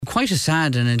quite a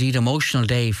sad and indeed emotional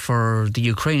day for the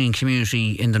Ukrainian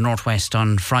community in the Northwest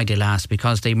on Friday last,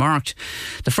 because they marked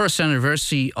the first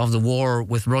anniversary of the war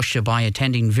with Russia by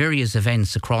attending various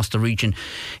events across the region,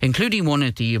 including one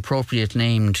at the appropriate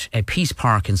named Peace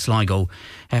Park in Sligo.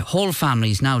 Whole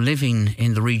families now living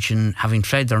in the region, having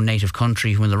fled their native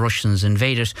country when the Russians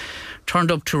invaded,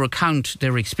 turned up to recount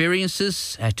their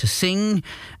experiences, to sing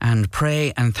and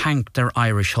pray and thank their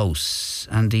Irish hosts.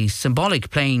 And the symbolic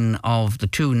playing of the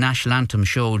two national anthems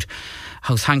showed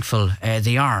how thankful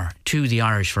they are to the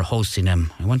Irish for hosting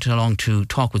them. I went along to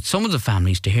talk with some of the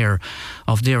families to hear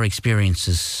of their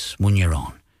experiences 1 year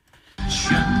on.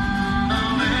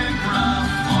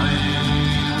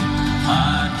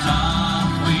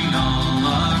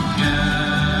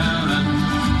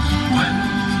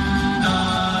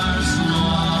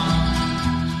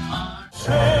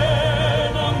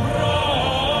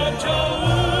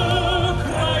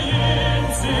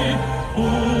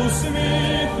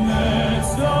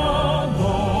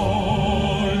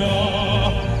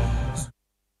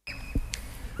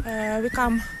 We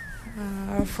come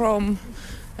from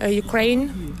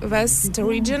Ukraine, West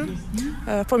region,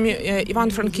 from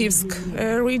Ivano-Frankivsk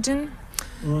region.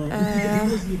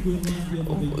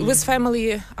 With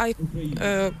family, I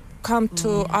come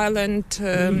to Ireland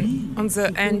on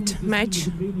the end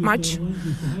March,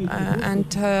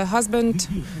 and husband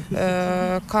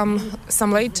come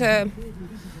some later.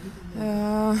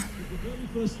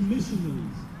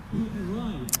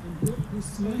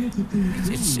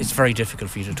 It's very difficult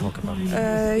for you to talk about.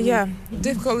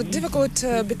 Difficult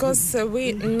because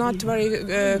we not very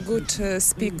good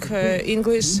speak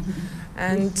English,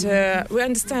 and we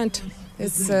understand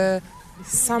it's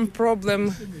some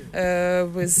problem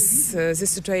with this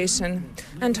situation,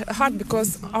 and hard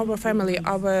because our family,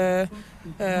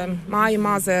 my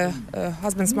mother,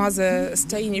 husband's mother,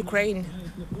 stay in Ukraine,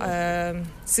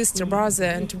 sister, brother,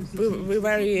 and we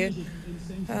very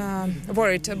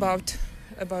worried about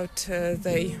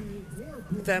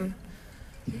them.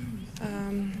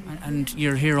 And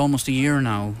you're here almost a year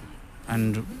now,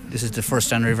 and this is the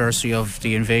first anniversary of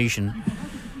the invasion.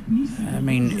 I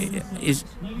mean,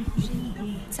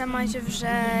 Це майже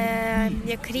вже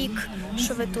як рік,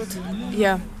 що ви тут.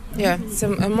 Yeah. So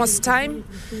most time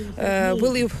we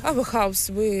leave our house.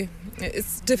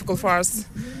 It's difficult for us.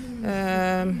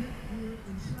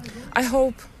 I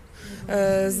hope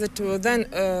that then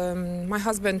my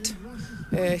husband,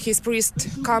 his priest,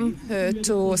 come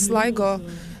to Sligo.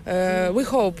 We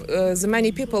hope the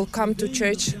many people come to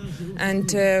church, and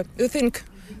we think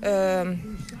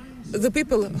the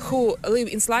people who live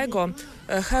in Sligo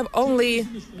have only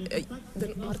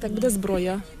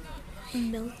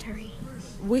Military.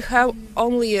 We have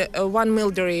only one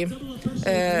military,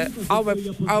 our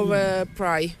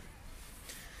pride.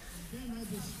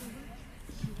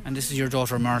 and this is your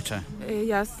daughter Marta.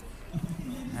 Yes.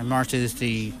 And Marta is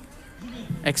the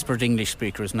expert English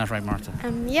speaker, isn't that right, Marta?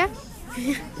 Yeah.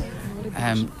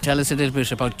 Tell us a little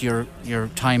bit about your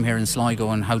time here in Sligo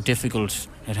and how difficult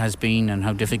it has been and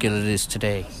how difficult it is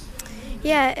today.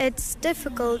 Yeah, it's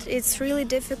difficult. It's really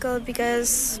difficult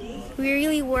because we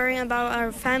really worry about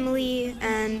our family,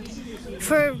 and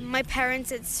for my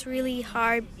parents it's really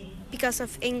hard because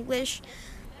of English.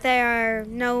 They are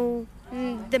know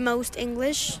the most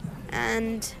English,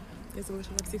 and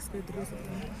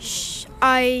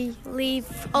I leave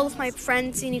all of my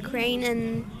friends in Ukraine,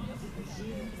 and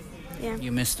yeah.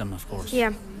 You miss them, of course.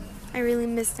 Yeah, I really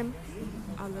miss them.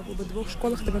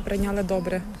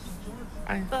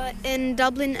 But in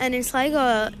Dublin and in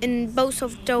Sligo, in both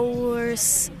of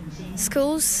those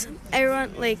schools,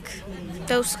 everyone, like,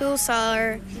 those schools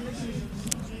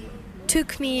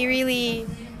took me really,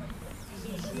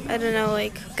 I don't know,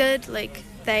 like, good, like,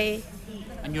 they...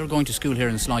 And you're going to school here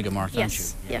in Sligo, Martha, aren't you?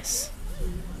 Yes.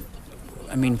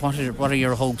 I mean, what are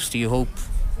your hopes? Do you hope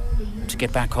to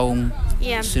get back home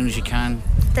as soon as you can?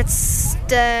 That's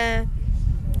the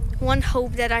one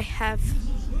hope that I have.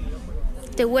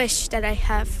 The wish that I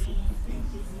have.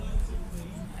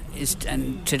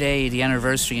 And today, the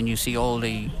anniversary, and you see all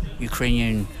the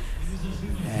Ukrainian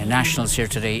nationals here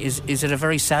today. Is it a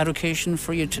very sad occasion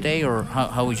for you today, or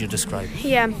how would you describe it?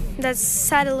 Yeah, that's a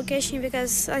sad occasion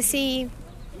because I see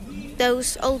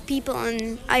those old people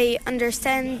and I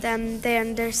understand them. They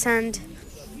understand.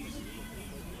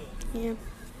 Yeah.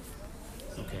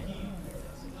 Okay.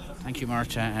 Thank you,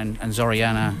 Marta, and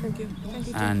Zoriana. Thank you.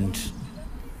 And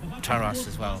Taras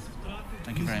as well.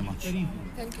 Thank you very much.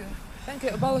 Thank you. Thank you.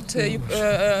 About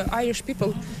Irish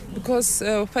people, because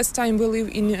first time we live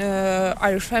in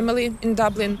Irish family in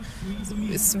Dublin.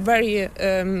 It's very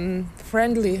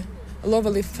friendly,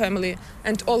 lovely family,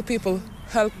 and all people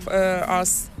help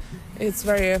us. it's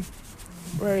very,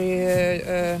 very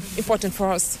important for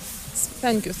us.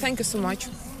 Thank you so much.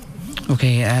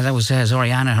 Okay, that was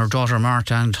Zoriana, her daughter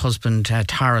Marta and husband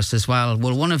Taras as well.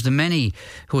 Well, one of the many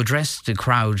who addressed the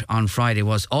crowd on Friday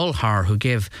was Olhar, who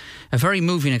gave a very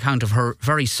moving account of her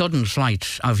very sudden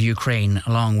flight of Ukraine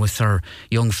along with her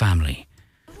young family.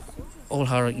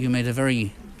 Olhar, you made a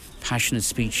very passionate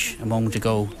speech a moment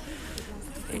ago.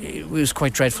 It was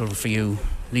quite dreadful for you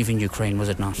leaving Ukraine, was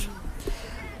it not?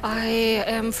 I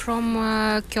am from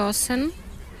Kyosin.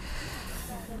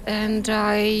 And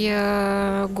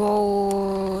I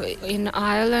go in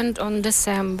Ireland on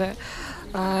December.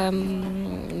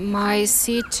 My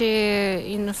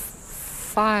city in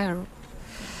fire.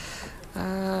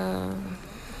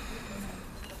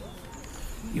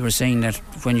 You were saying that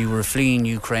when you were fleeing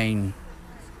Ukraine,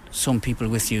 some people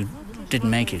with you didn't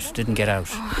make it, didn't get out.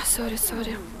 Oh, sorry.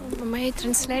 My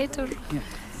translator. Yeah.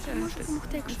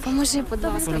 Well,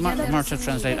 Marta,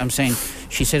 translate. I'm saying,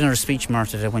 she said in her speech,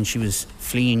 Marta, that when she was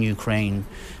fleeing Ukraine,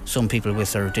 some people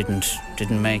with her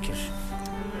didn't make it.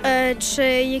 Чи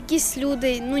якісь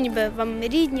люди, ніби вам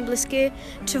рідні, близькі,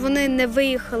 чи вони не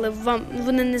виїхали,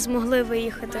 вони не змогли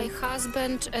виїхати? My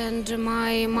husband and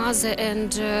my mother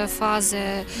and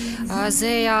father,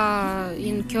 they are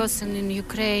in Kyosin, in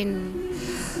Ukraine.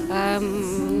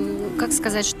 Как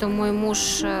сказать, что мой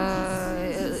муж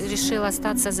решил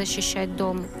остаться защищать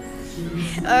дом?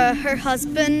 Her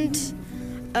husband,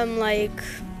 like...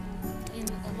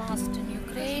 Lost in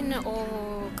Ukraine, or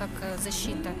как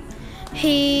защита?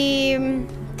 He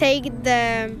take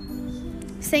the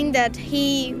thing that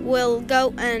he will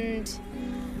go and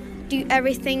do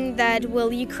everything that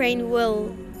Ukraine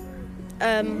will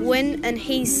win, and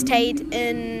he stayed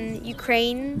in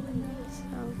Ukraine.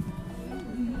 So.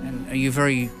 And are you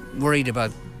very worried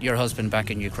about your husband back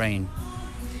in Ukraine?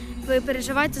 Ви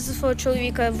переживаєте за свого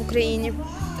чоловіка в Україні?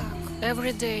 Так,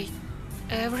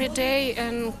 every day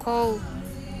and call,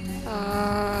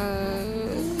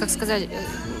 как сказать,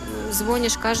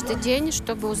 звонишь каждый день,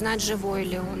 чтобы узнать, живой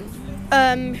ли он.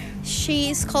 She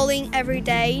is calling every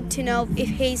day to know if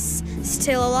he's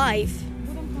still alive.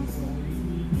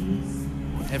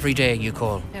 Every day you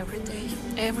call?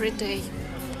 Every day.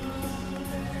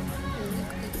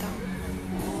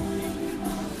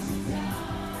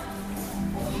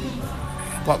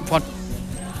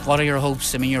 What are your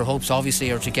hopes? I mean, your hopes obviously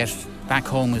are to get back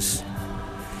home as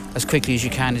quickly as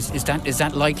you can. Is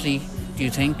that likely, do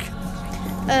you think?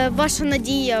 Ваша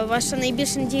надія, ваша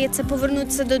найбільша надія – це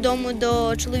повернутися додому,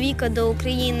 до чоловіка, до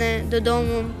України,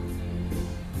 додому.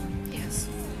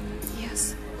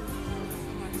 Yes.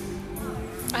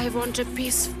 I want a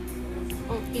peace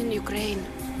in Ukraine.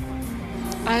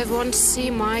 I want to see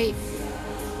my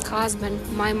husband,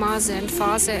 my mother and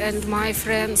father and my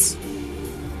friends.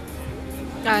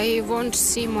 I want to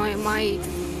see my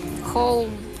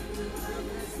home.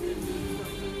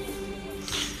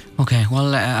 Okay,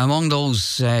 well, among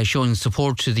those showing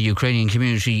support to the Ukrainian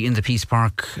community in the Peace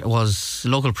Park was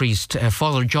local priest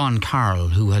Father John Carroll,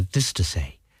 who had this to say.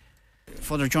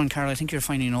 Father John Carroll, I think you're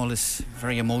finding all this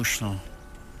very emotional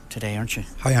today, aren't you?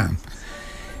 I am.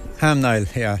 Niall,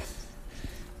 yeah.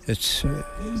 It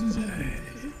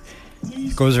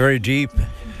goes very deep,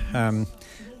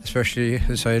 especially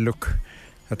as I look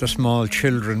at the small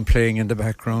children playing in the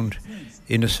background,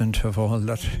 innocent of all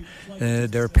that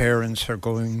their parents are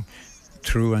going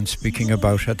through and speaking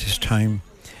about at this time.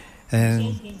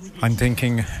 And I'm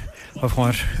thinking of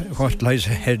what lies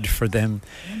ahead for them,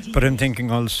 but I'm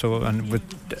thinking also, and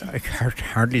I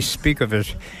hardly speak of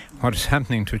it, what is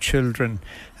happening to children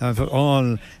of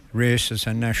all races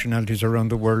and nationalities around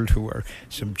the world who are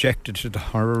subjected to the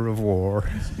horror of war.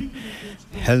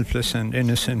 Helpless and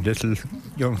innocent little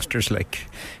youngsters like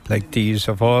these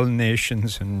of all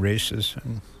nations and races.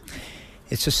 And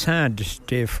it's a sad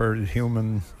day for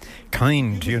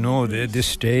humankind,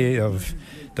 this day of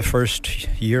the first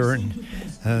year in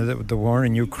the war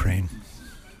in Ukraine.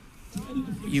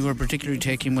 You were particularly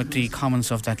taken with the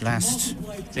comments of that last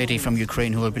lady from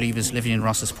Ukraine who I believe is living in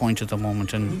Ross's Point at the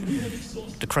moment, and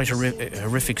the quite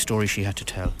horrific story she had to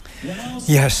tell.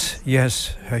 Yes.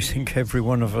 I think every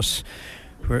one of us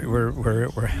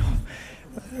were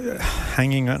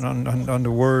hanging on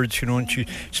the words, and she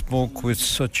spoke with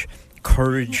such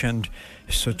courage and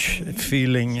such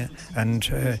feeling and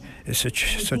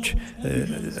such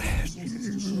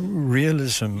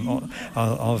realism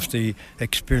of the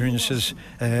experiences,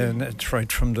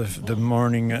 right from the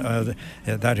morning,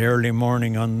 that early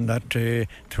morning on that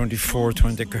 24th,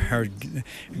 when they heard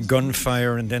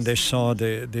gunfire, and then they saw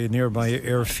the nearby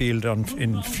airfield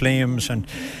in flames, and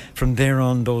from there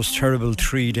on, those terrible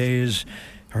 3 days,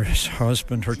 her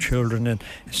husband, her children in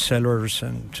cellars,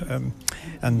 and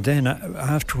then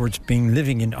afterwards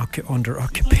living under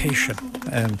occupation.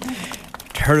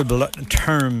 Terrible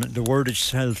term. The word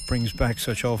itself brings back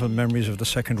such awful memories of the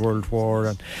Second World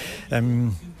War,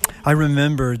 and I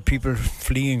remember people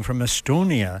fleeing from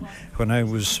Estonia when I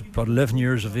was about 11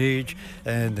 years of age,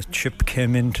 and the ship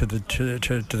came into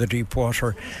the deep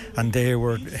water, and they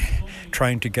were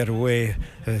trying to get away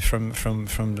from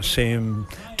the same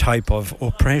type of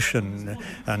oppression.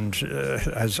 And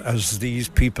as these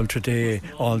people today,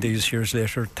 all these years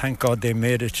later, thank God they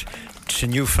made it to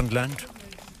Newfoundland.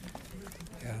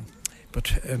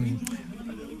 But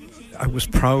I was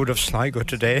proud of Sligo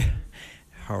today.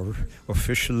 Our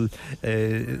official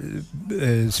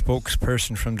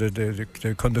spokesperson from the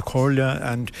Condacorlia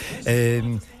and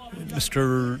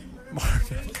Mr.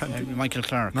 Michael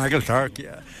Clark. Michael Clark,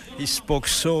 yeah. He spoke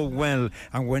so well,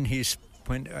 and when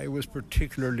I was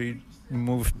particularly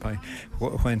moved by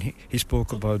when he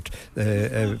spoke about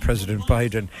President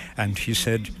Biden, and he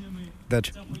said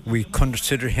that we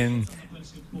consider him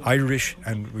Irish,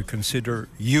 and we consider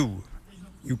you,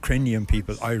 Ukrainian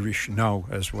people, Irish now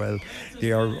as well.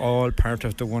 They are all part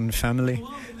of the one family,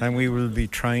 and we will be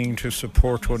trying to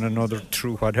support one another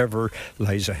through whatever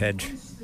lies ahead.